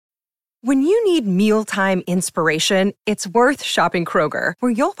When you need mealtime inspiration, it's worth shopping Kroger,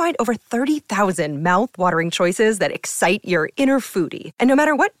 where you'll find over 30,000 mouth-watering choices that excite your inner foodie. And no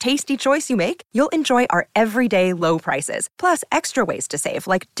matter what tasty choice you make, you'll enjoy our everyday low prices, plus extra ways to save,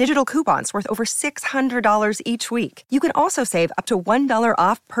 like digital coupons worth over $600 each week. You can also save up to $1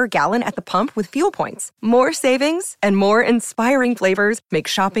 off per gallon at the pump with fuel points. More savings and more inspiring flavors make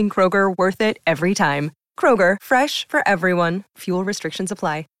shopping Kroger worth it every time. Kroger, fresh for everyone. Fuel restrictions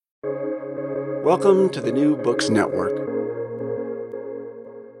apply. Welcome to the New Books Network.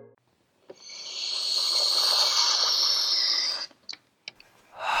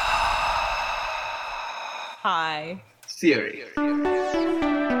 Hi. Theory.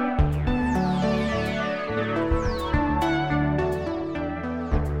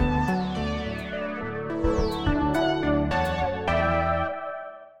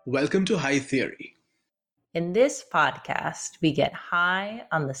 Welcome to High Theory. In this podcast, we get high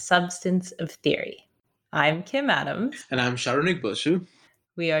on the substance of theory. I'm Kim Adams. And I'm Sharonik Boshu.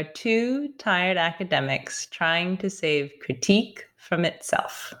 We are two tired academics trying to save critique from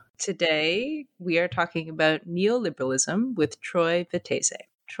itself. Today, we are talking about neoliberalism with Troy Vettese.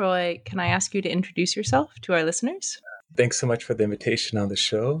 Troy, can I ask you to introduce yourself to our listeners? Thanks so much for the invitation on the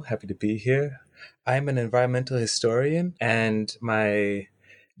show. Happy to be here. I'm an environmental historian, and my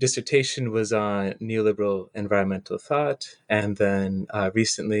dissertation was on neoliberal environmental thought. And then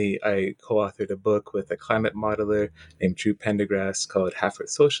recently I co-authored a book with a climate modeler named Drew Pendergrass called Half Earth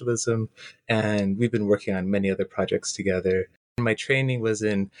Socialism. And we've been working on many other projects together. My training was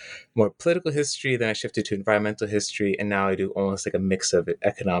in more political history, then I shifted to environmental history, and now I do almost like a mix of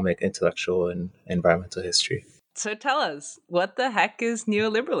economic, intellectual, and environmental history. So tell us, what the heck is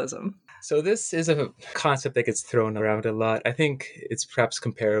neoliberalism? So this is a concept that gets thrown around a lot. I think it's perhaps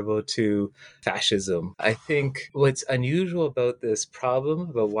comparable to fascism. I think what's unusual about this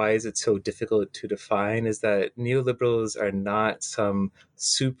problem, about why is it so difficult to define, is that neoliberals are not some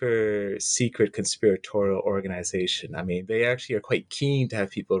super secret conspiratorial organization. I mean, they actually are quite keen to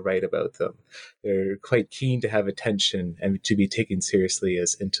have people write about them. They're quite keen to have attention and to be taken seriously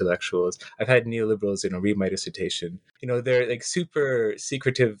as intellectuals. I've had neoliberals, read my dissertation. They're like super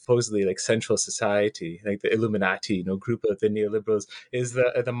secretive, supposedly like central society, like the Illuminati, group of the neoliberals is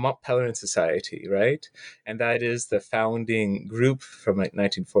the Mont Pelerin Society, right? And that is the founding group from like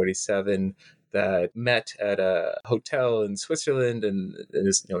 1947 that met at a hotel in Switzerland and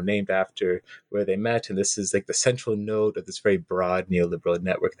is named after where they met. And this is like the central node of this very broad neoliberal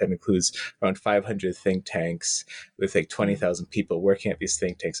network that includes around 500 think tanks with like 20,000 people working at these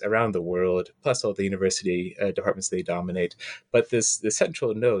think tanks around the world, plus all the university departments they dominate. But the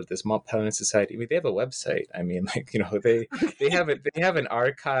central node, this Mont Pelerin Society, I mean, they have a website. I mean, they have an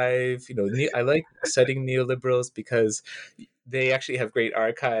archive. I like studying neoliberals because they actually have great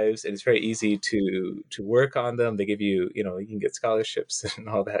archives and it's very easy to work on them. They give you, you can get scholarships and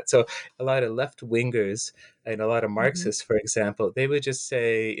all that. So a lot of left wingers and a lot of Marxists, for example, they would just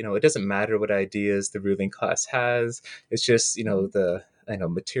say, it doesn't matter what ideas the ruling class has. It's just, the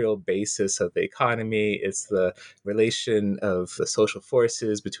material basis of the economy. It's the relation of the social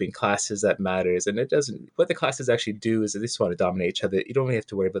forces between classes that matters. And what the classes actually do is they just want to dominate each other. You don't really have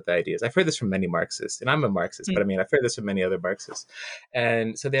to worry about the ideas. I've heard this from many Marxists, and I'm a Marxist, but I've heard this from many other Marxists.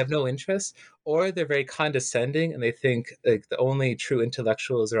 And so they have no interest, or they're very condescending and they think like the only true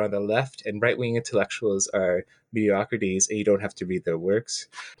intellectuals are on the left and right-wing intellectuals are mediocrities and you don't have to read their works.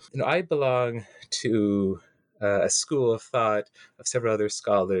 I belong to a school of thought of several other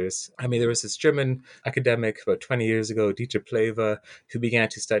scholars. I mean, there was this German academic about 20 years ago, Dieter Pleva, who began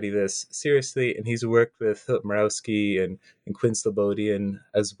to study this seriously, and he's worked with Philip Mirowski and Quinn Slobodian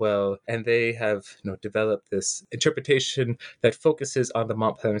as well. And they have developed this interpretation that focuses on the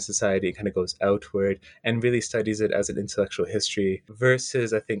Mont Pelerin Society and kind of goes outward and really studies it as an intellectual history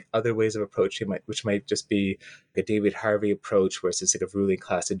versus, I think, other ways of approaching it, which might just be a David Harvey approach where it's just like a ruling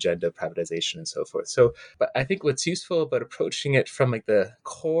class agenda, privatization, and so forth. So, but I think what's useful about approaching it from like the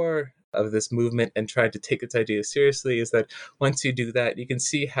core of this movement and trying to take its ideas seriously is that once you do that, you can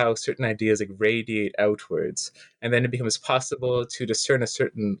see how certain ideas like radiate outwards. And then it becomes possible to discern a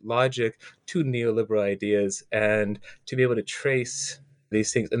certain logic to neoliberal ideas and to be able to trace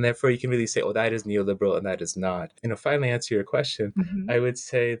these things. And therefore you can really say, oh, that is neoliberal and that is not. Finally answer your question, I would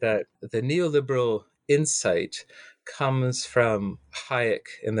say that the neoliberal insight comes from Hayek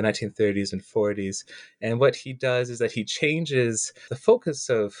in the 1930s and 40s. And what he does is that he changes the focus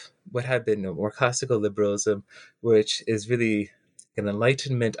of what had been more classical liberalism, which is really an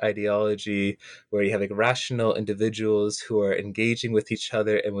Enlightenment ideology where you have like rational individuals who are engaging with each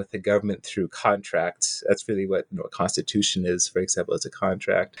other and with the government through contracts. That's really what a constitution is, for example, it's a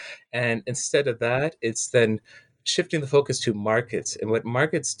contract. And instead of that, it's then shifting the focus to markets. And what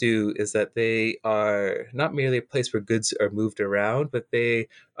markets do is that they are not merely a place where goods are moved around, but they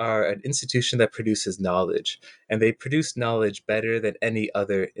are an institution that produces knowledge. And they produce knowledge better than any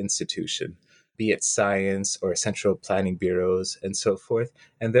other institution, be it science or central planning bureaus and so forth.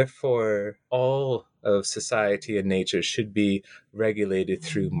 And therefore, all of society and nature should be regulated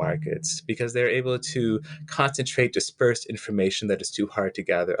through markets because they're able to concentrate dispersed information that is too hard to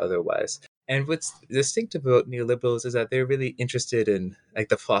gather otherwise. And what's distinctive about neoliberals is that they're really interested in like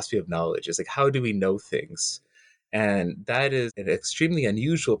the philosophy of knowledge. It's like, how do we know things? And that is an extremely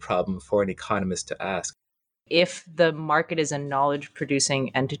unusual problem for an economist to ask. If the market is a knowledge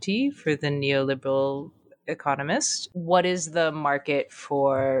producing entity for the neoliberal economist, what is the market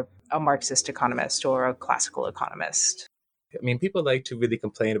for a Marxist economist or a classical economist? I mean, people like to really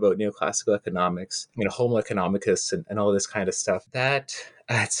complain about neoclassical economics, Homo economicus and all this kind of stuff. That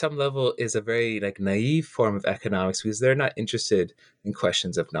at some level is a very like naive form of economics because they're not interested in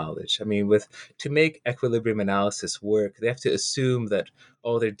questions of knowledge. I mean, to make equilibrium analysis work, they have to assume that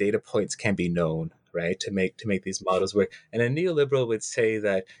all their data points can be known, right? To make these models work. And a neoliberal would say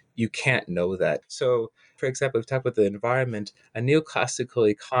that you can't know that. So, for example, if we talk about the environment, a neoclassical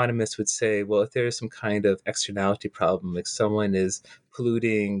economist would say, well, if there is some kind of externality problem, like someone is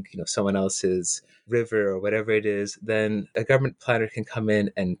polluting, someone else's river or whatever it is, then a government planner can come in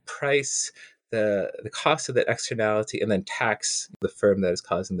and price the cost of that externality and then tax the firm that is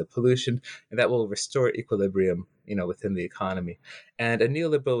causing the pollution, and that will restore equilibrium, within the economy. And a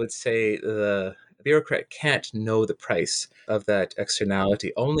neoliberal would say the bureaucrat can't know the price of that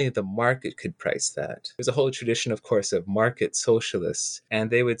externality. Only the market could price that. There's a whole tradition, of course, of market socialists, and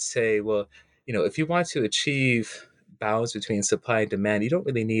they would say, well, if you want to achieve balance between supply and demand, you don't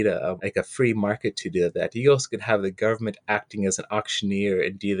really need a free market to do that. You also can have the government acting as an auctioneer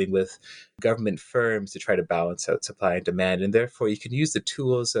and dealing with government firms to try to balance out supply and demand. And therefore, you can use the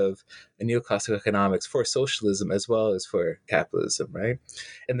tools of neoclassical economics for socialism as well as for capitalism, right?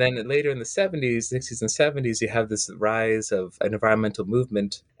 And then later in the 70s, 60s and 70s, you have this rise of an environmental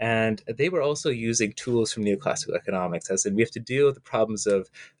movement. And they were also using tools from neoclassical economics, as in we have to deal with the problems of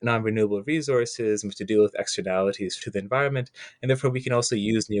non-renewable resources, and we have to deal with externalities to the environment. And therefore, we can also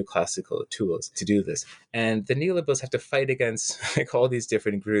use neoclassical tools to do this. And the neoliberals have to fight against all these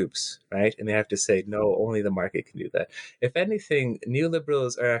different groups, right? And they have to say, no, only the market can do that. If anything,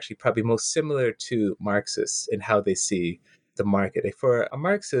 neoliberals are actually probably most similar to Marxists in how they see the market. For a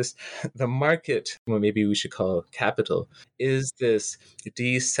Marxist, the market, what maybe we should call capital, is this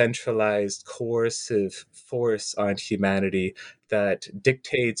decentralized, coercive force on humanity that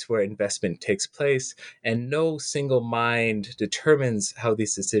dictates where investment takes place, and no single mind determines how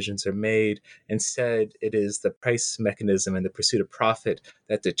these decisions are made. Instead, it is the price mechanism and the pursuit of profit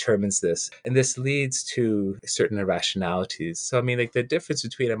that determines this. And this leads to certain irrationalities. So, I mean, like the difference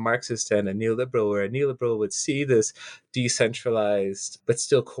between a Marxist and a neoliberal, where a neoliberal would see this decentralized but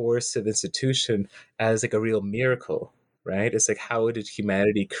still coercive institution as like a real miracle, right? It's like, how did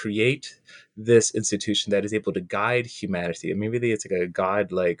humanity create this institution that is able to guide humanity? I mean, really, it's like a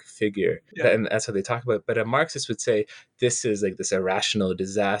godlike figure. Yeah. And that's what they talk about. But a Marxist would say this is like this irrational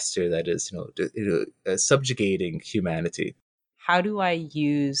disaster that is, subjugating humanity. How do I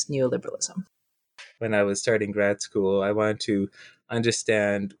use neoliberalism? When I was starting grad school, I wanted to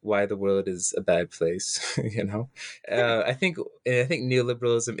understand why the world is a bad place. I think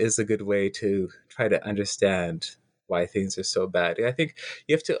neoliberalism is a good way to try to understand why things are so bad. I think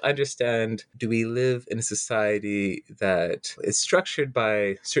you have to understand, do we live in a society that is structured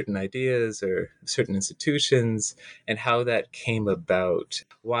by certain ideas or certain institutions, and how that came about?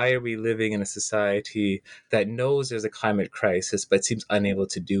 Why are we living in a society that knows there's a climate crisis but seems unable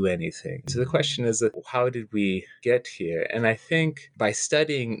to do anything? So the question is, how did we get here? And I think by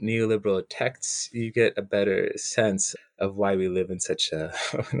studying neoliberal texts, you get a better sense of why we live in such a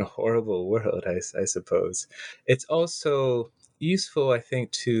horrible world, I suppose. It's also useful, I think,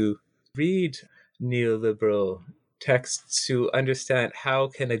 to read neoliberal texts to understand how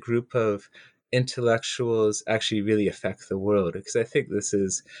can a group of intellectuals actually really affect the world. Because I think this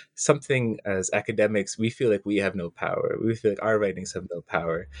is something, as academics, we feel like we have no power. We feel like our writings have no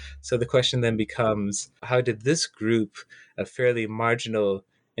power. So the question then becomes, how did this group of fairly marginal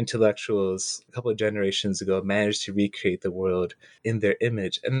intellectuals a couple of generations ago managed to recreate the world in their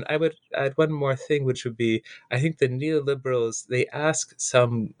image? And I would add one more thing, which would be, I think the neoliberals, they ask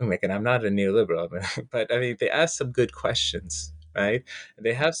some, and I'm not a neoliberal, but I mean, they ask some good questions, right? And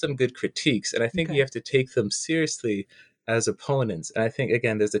they have some good critiques, and I think Okay. you have to take them seriously as opponents. And I think,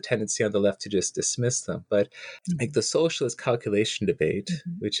 again, there's a tendency on the left to just dismiss them. But like the socialist calculation debate,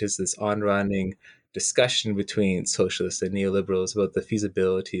 Mhm. which is this on-running discussion between socialists and neoliberals about the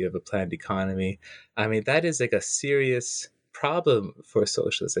feasibility of a planned economy, I mean, that is like a serious problem for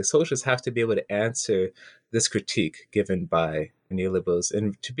socialists. Like socialists have to be able to answer this critique given by neoliberals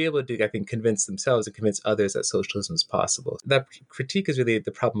and to be able to, I think, convince themselves and convince others that socialism is possible. That critique is really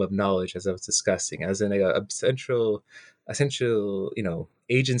the problem of knowledge, as I was discussing, as in a central,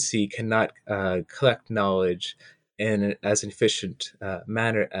 agency cannot collect knowledge in as an efficient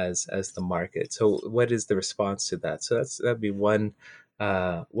manner as the market. So, what is the response to that? So that'd be one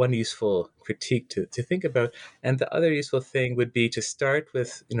useful critique to think about. And the other useful thing would be to start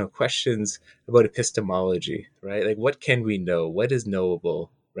with questions about epistemology, right? Like, what can we know? What is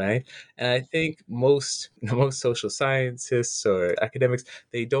knowable? Right. And I think most social scientists or academics,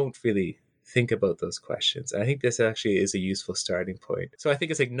 they don't really think about those questions. And I think this actually is a useful starting point. So I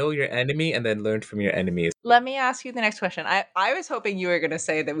think it's like know your enemy and then learn from your enemies. Let me ask you the next question. I was hoping you were going to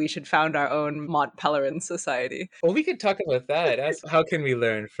say that we should found our own Mont Pelerin Society. Well, we could talk about that. How can we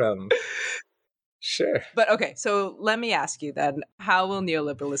learn from? Sure. But okay, so let me ask you then, how will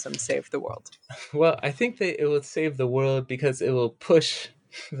neoliberalism save the world? Well, I think that it will save the world because it will push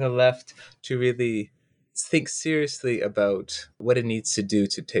the left to really think seriously about what it needs to do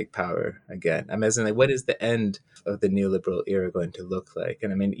to take power again. I mean, as in, like, what is the end of the neoliberal era going to look like?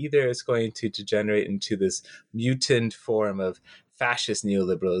 And I mean, either it's going to degenerate into this mutant form of fascist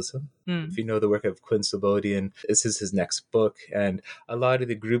neoliberalism. If you know the work of Quinn Slobodian, this is his next book. And a lot of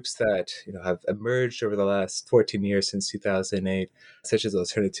the groups that have emerged over the last 14 years since 2008, such as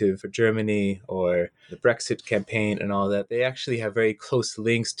Alternative for Germany or the Brexit campaign and all that, they actually have very close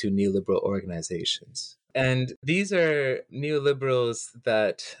links to neoliberal organizations. And these are neoliberals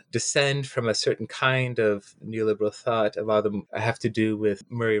that descend from a certain kind of neoliberal thought. A lot of them have to do with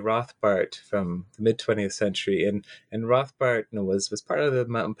Murray Rothbard from the mid-20th century. And Rothbard was part of the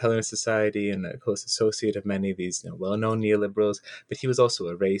Mont Pelerin Society and a close associate of many of these well-known neoliberals, but he was also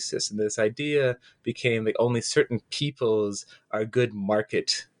a racist. And this idea became like only certain peoples are good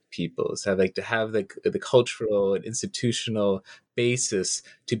market peoples, have like to have the cultural and institutional basis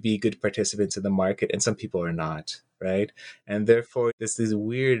to be good participants in the market, and some people are not, right? And therefore this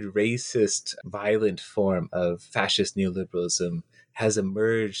weird racist violent form of fascist neoliberalism has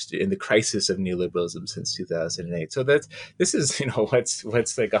emerged in the crisis of neoliberalism since 2008. So this is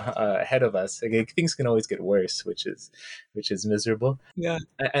what's like ahead of us. Like, things can always get worse, which is miserable. Yeah.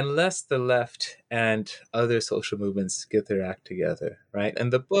 Unless the left and other social movements get their act together, right?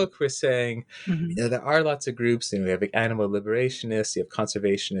 And the book, we're saying there are lots of groups. We have like animal liberationists, you have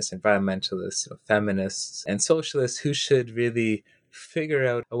conservationists, environmentalists, feminists, and socialists who should really figure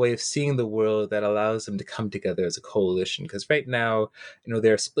out a way of seeing the world that allows them to come together as a coalition. Because right now,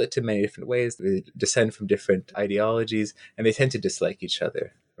 they're split in many different ways. They descend from different ideologies, and they tend to dislike each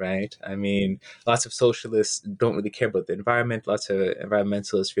other. Right? I mean, lots of socialists don't really care about the environment. Lots of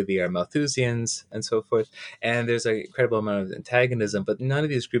environmentalists really are Malthusians and so forth. And there's an incredible amount of antagonism, but none of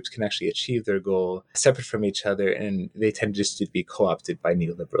these groups can actually achieve their goal separate from each other. And they tend just to be co-opted by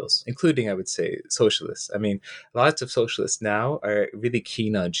neoliberals, including, I would say, socialists. I mean, lots of socialists now are really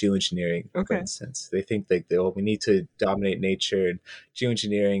keen on geoengineering, for instance. They think like, we need to dominate nature, and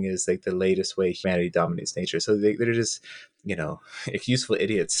geoengineering is like the latest way humanity dominates nature. So they're just useful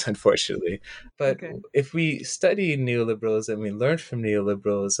idiots, unfortunately. But if we study neoliberalism, we learn from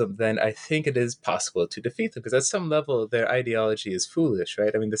neoliberalism, then I think it is possible to defeat them, because at some level their ideology is foolish,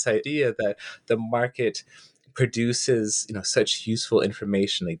 right? I mean, this idea that the market produces such useful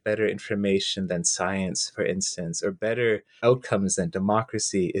information, like better information than science, for instance, or better outcomes than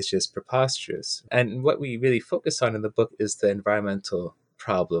democracy, is just preposterous. And what we really focus on in the book is the environmental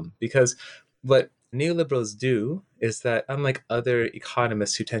problem, because what neoliberals do is that, unlike other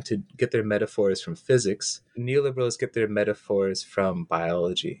economists who tend to get their metaphors from physics, neoliberals get their metaphors from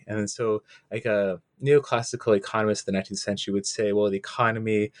biology. And so like a neoclassical economist of the 19th century would say, well, the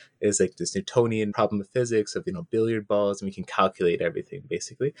economy is like this Newtonian problem of physics of, billiard balls, and we can calculate everything,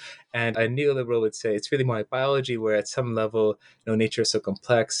 basically. And a neoliberal would say it's really more like biology, where at some level, nature is so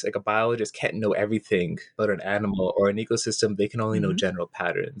complex, like a biologist can't know everything about an animal or an ecosystem. They can only know general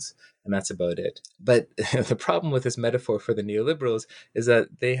patterns, and that's about it. But the problem with this metaphor for the neoliberals is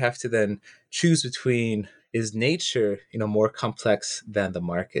that they have to then choose between, is nature more complex than the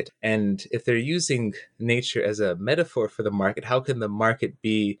market? And if they're using nature as a metaphor for the market, how can the market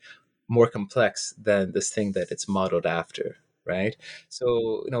be more complex than this thing that it's modeled after? right?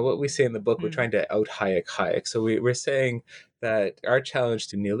 So, what we say in the book, we're trying to out Hayek. So we're saying that our challenge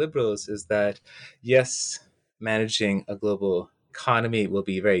to neoliberals is that, yes, managing a global economy will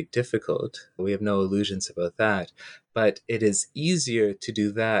be very difficult. We have no illusions about that. But it is easier to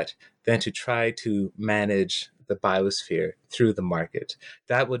do that than to try to manage the biosphere through the market.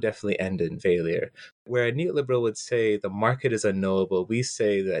 That will definitely end in failure. Where a neoliberal would say the market is unknowable, we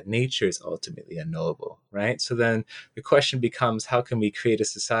say that nature is ultimately unknowable, right? So then the question becomes, how can we create a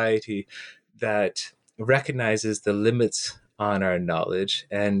society that recognizes the limits on our knowledge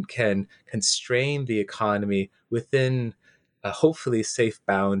and can constrain the economy within hopefully safe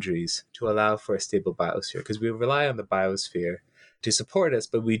boundaries to allow for a stable biosphere? Because we rely on the biosphere to support us,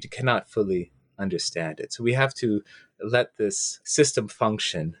 but we cannot fully understand it. So we have to let this system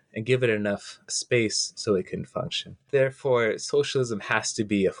function and give it enough space so it can function. Therefore, socialism has to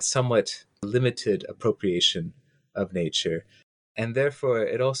be a somewhat limited appropriation of nature. And therefore,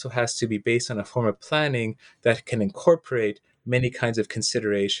 it also has to be based on a form of planning that can incorporate many kinds of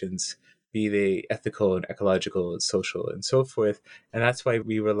considerations, be they ethical and ecological and social and so forth. And that's why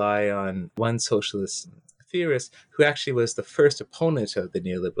we rely on one socialist theorist who actually was the first opponent of the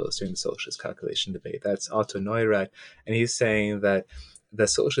neoliberals during the socialist calculation debate. That's Otto Neurath. And he's saying that the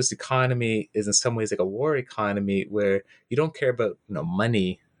socialist economy is in some ways like a war economy where you don't care about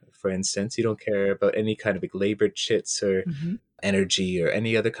money, for instance. You don't care about any kind of like labor chits or energy or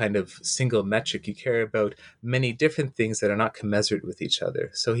any other kind of single metric. You care about many different things that are not commensurate with each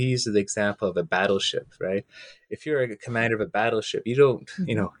other. So he uses the example of a battleship, right? If you're a commander of a battleship, you don't,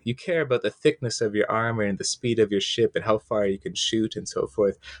 you care about the thickness of your armor and the speed of your ship and how far you can shoot and so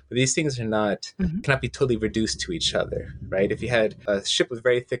forth. But these things are not, cannot be totally reduced to each other, right? If you had a ship with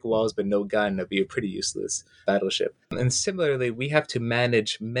very thick walls but no gun, it'd be a pretty useless battleship. And similarly, we have to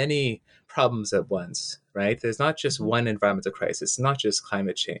manage many problems at once, right? There's not just one environmental crisis, not just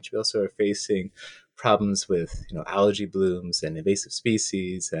climate change. We also are facing problems with, algae blooms and invasive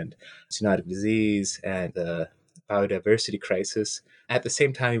species and zoonotic disease and the biodiversity crisis. At the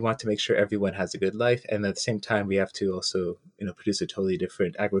same time, we want to make sure everyone has a good life. And at the same time, we have to also, produce a totally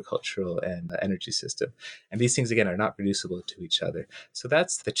different agricultural and energy system. And these things, again, are not reducible to each other. So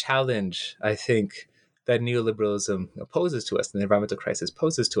that's the challenge, I think, that neoliberalism poses to us and the environmental crisis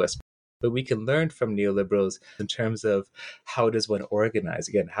poses to us. But we can learn from neoliberals in terms of how does one organize?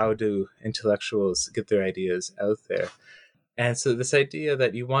 Again, how do intellectuals get their ideas out there? And so this idea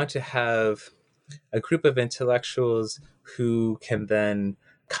that you want to have a group of intellectuals who can then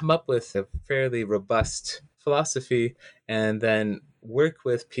come up with a fairly robust philosophy and then work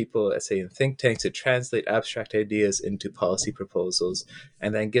with people, let's say in think tanks, to translate abstract ideas into policy proposals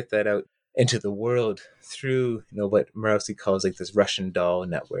and then get that out into the world through, what Murawski calls like this Russian doll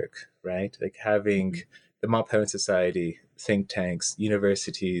network, right? Like having the Mont Pelerin Society, think tanks,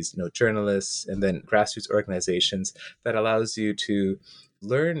 universities, journalists, and then grassroots organizations that allows you to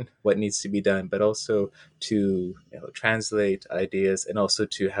learn what needs to be done, but also to translate ideas and also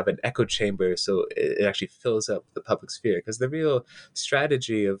to have an echo chamber so it actually fills up the public sphere. Because the real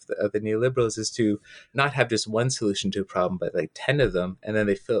strategy of the neoliberals is to not have just one solution to a problem, but like 10 of them, and then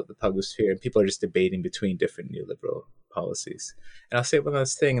they fill up the public sphere and people are just debating between different neoliberal policies. And I'll say one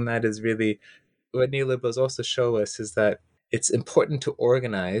last thing, and that is really what neoliberals also show us is that it's important to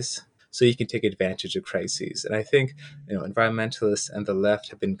organize so you can take advantage of crises. And I think, environmentalists and the left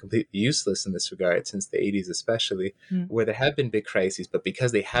have been completely useless in this regard since the 80s especially, where there have been big crises, but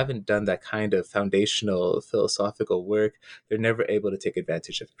because they haven't done that kind of foundational philosophical work, they're never able to take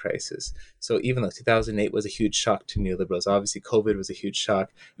advantage of the crisis. So even though 2008 was a huge shock to neoliberals, obviously COVID was a huge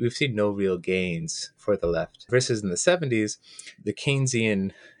shock, we've seen no real gains for the left. Versus in the 70s, the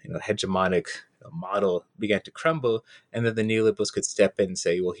Keynesian, hegemonic model began to crumble, and then the neoliberals could step in and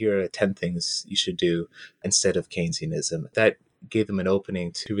say, well, here are 10 things you should do instead of Keynesianism. That gave them an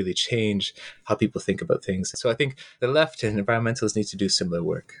opening to really change how people think about things. So I think the left and environmentalists need to do similar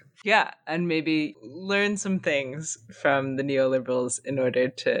work. Yeah, and maybe learn some things from the neoliberals in order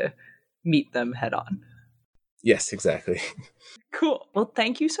to meet them head on. Yes, exactly. Cool. Well,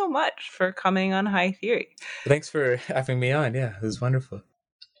 thank you so much for coming on High Theory. Thanks for having me on. Yeah, it was wonderful.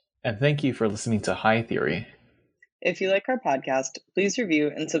 And thank you for listening to High Theory. If you like our podcast, please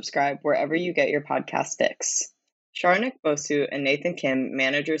review and subscribe wherever you get your podcast fix. Sharnik Bosu and Nathan Kim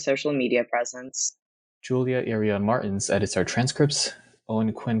manage our social media presence. Julia Ariane Martins edits our transcripts,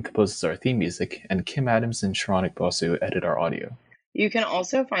 Owen Quinn composes our theme music, and Kim Adams and Sharnik Bosu edit our audio. You can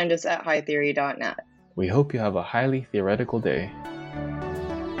also find us at hightheory.net. We hope you have a highly theoretical day.